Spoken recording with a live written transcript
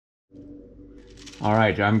All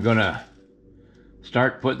right, I'm gonna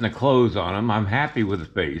start putting the clothes on him. I'm happy with the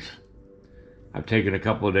face. I've taken a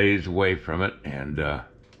couple of days away from it, and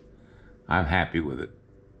I'm happy with it.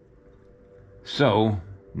 So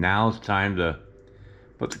now it's time to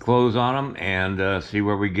put the clothes on him and see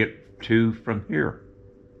where we get to from here.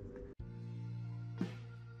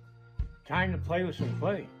 Time to play with some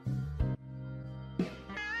clay.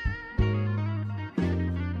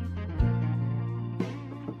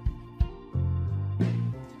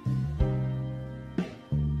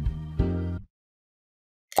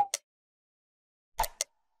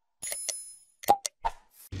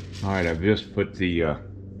 All right, I've just put the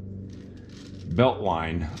belt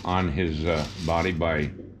line on his body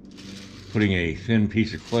by putting a thin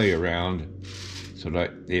piece of clay around so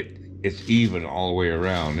that it's even all the way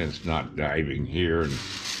around. It's not diving here and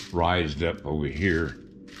rised up over here.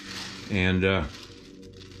 And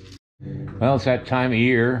well, it's that time of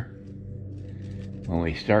year when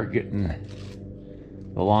we start getting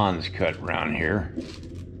the lawns cut around here.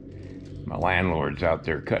 My landlord's out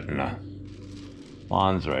there cutting the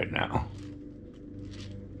lawns right now,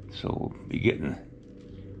 so we'll be getting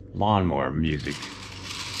lawnmower music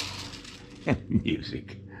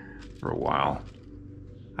for a while.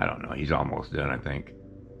 I don't know, he's almost done, I think.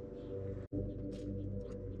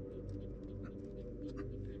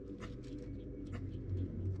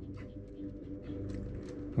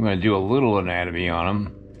 I'm going to do a little anatomy on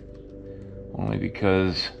him, only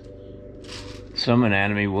because some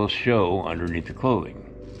anatomy will show underneath the clothing.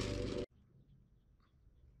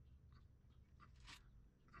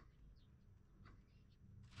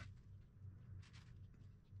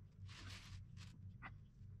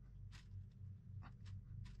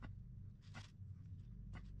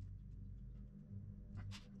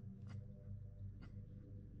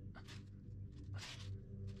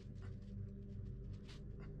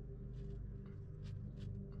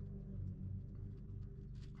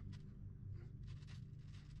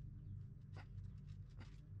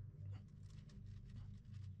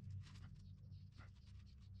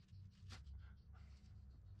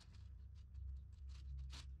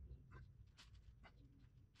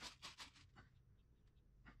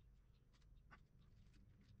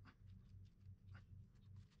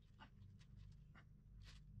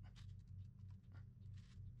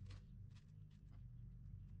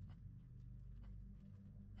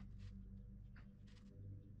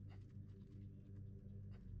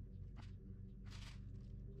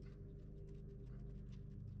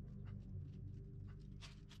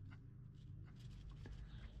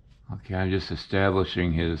 Okay, I'm just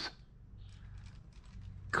establishing his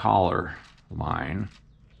collar line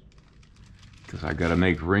because I got to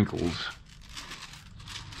make wrinkles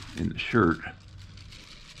in the shirt.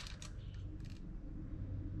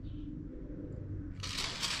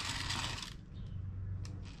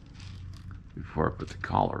 Before I put the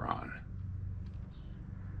collar on.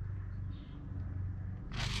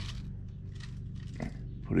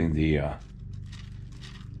 Putting the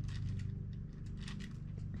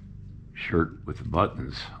shirt with the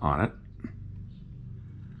buttons on it.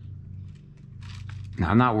 Now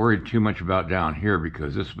I'm not worried too much about down here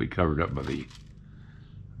because this will be covered up by the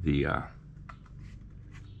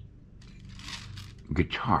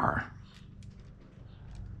guitar.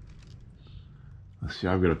 Let's see,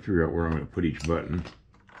 I've got to figure out where I'm going to put each button.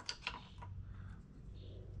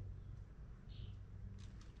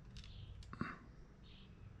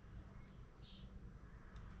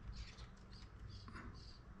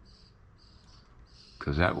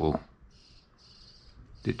 Because that will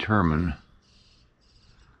determine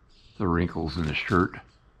the wrinkles in the shirt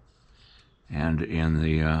and in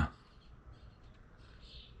the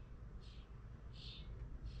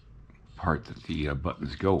part that the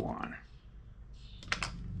buttons go on.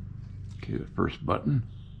 Okay, the first button.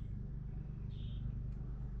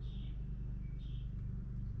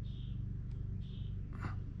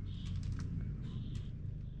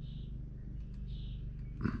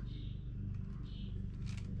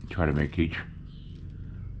 Try to make each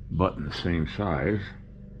button the same size.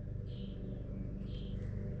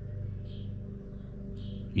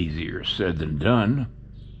 Easier said than done.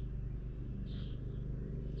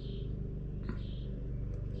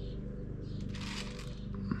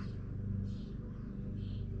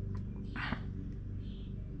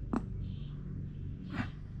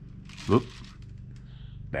 Whoop,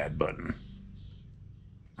 bad button.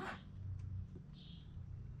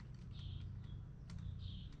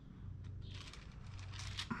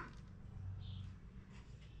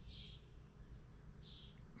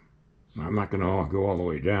 I'm not going to go all the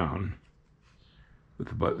way down with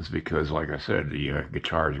the buttons because, like I said, the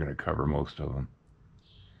guitar is going to cover most of them.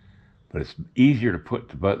 But it's easier to put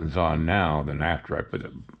the buttons on now than after I put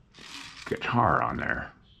the guitar on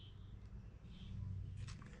there.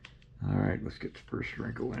 All right, let's get the first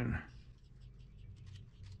wrinkle in.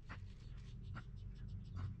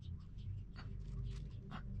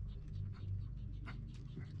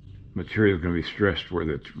 Material is going to be stressed where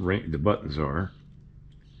the buttons are.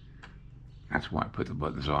 That's why I put the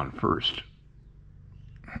buttons on first.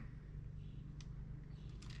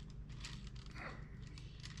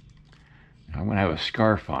 I'm going to have a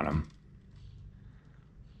scarf on them.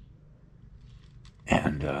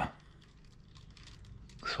 And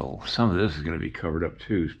so some of this is going to be covered up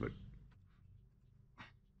too, but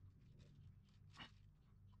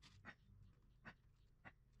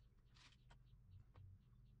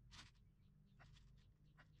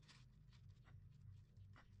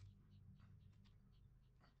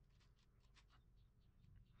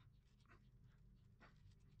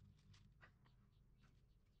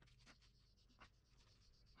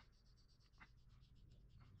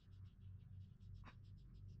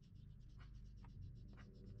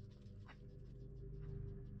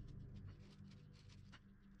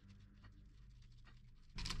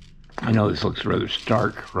I know this looks rather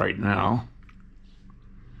stark right now,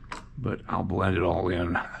 but I'll blend it all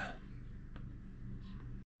in.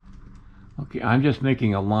 Okay, I'm just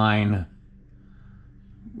making a line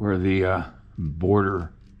where the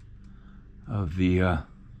border of the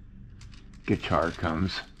guitar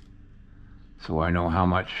comes, so I know how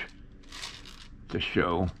much to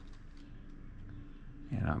show.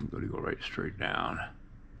 And I'm going to go right straight down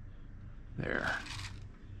there.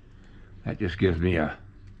 That just gives me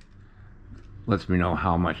lets me know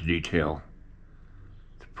how much detail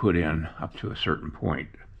to put in up to a certain point.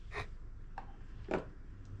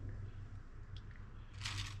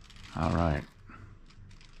 All right.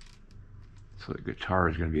 So the guitar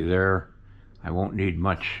is going to be there. I won't need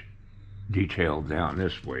much detail down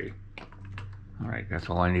this way. All right,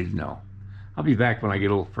 that's all I need to know. I'll be back when I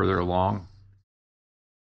get a little further along.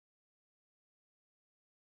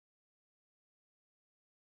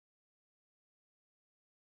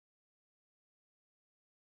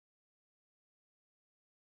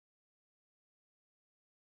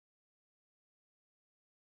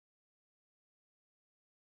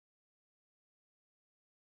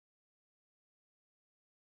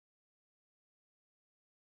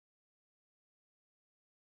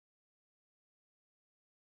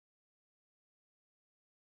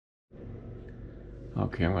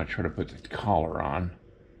 Okay, I'm going to try to put the collar on.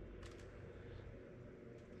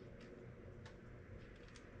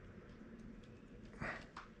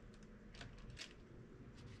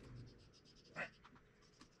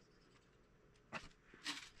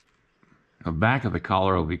 The back of the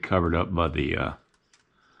collar will be covered up by the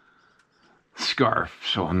scarf,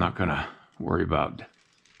 so I'm not going to worry about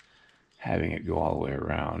having it go all the way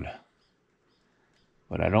around.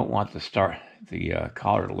 But I don't want the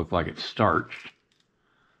collar to look like it's starched,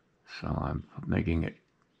 so I'm making it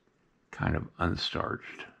kind of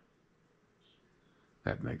unstarched.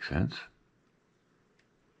 That makes sense.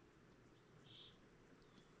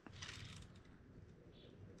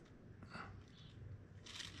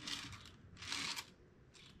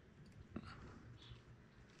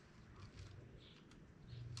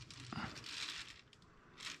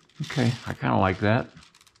 Okay, I kind of like that.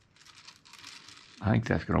 I think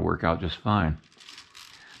that's going to work out just fine.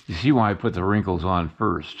 You see why I put the wrinkles on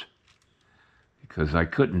first? Because I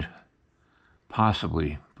couldn't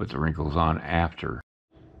possibly put the wrinkles on after.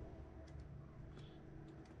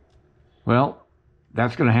 Well,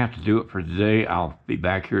 that's going to have to do it for today. I'll be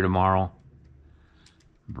back here tomorrow,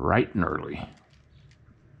 bright and early.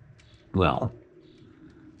 Well,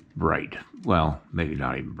 bright. Well, maybe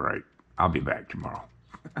not even bright. I'll be back tomorrow.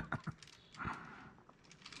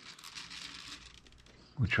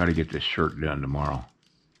 We'll try to get this shirt done tomorrow.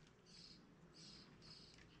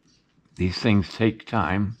 These things take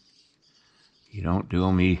time. You don't do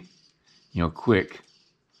them, quick.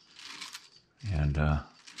 And,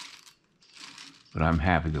 but I'm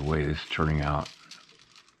happy the way this is turning out.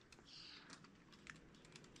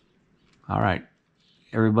 All right,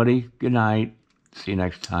 everybody, good night. See you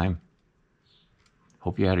next time.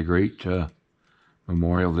 Hope you had a great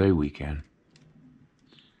Memorial Day weekend.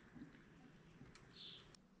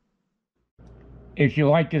 If you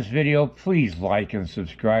like this video, please like and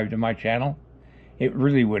subscribe to my channel. It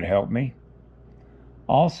really would help me.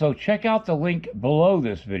 Also, check out the link below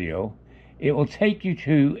this video. It will take you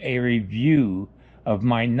to a review of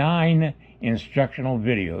my 9 instructional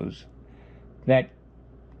videos that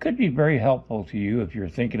could be very helpful to you if you're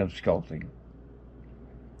thinking of sculpting.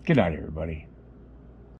 Good night, everybody.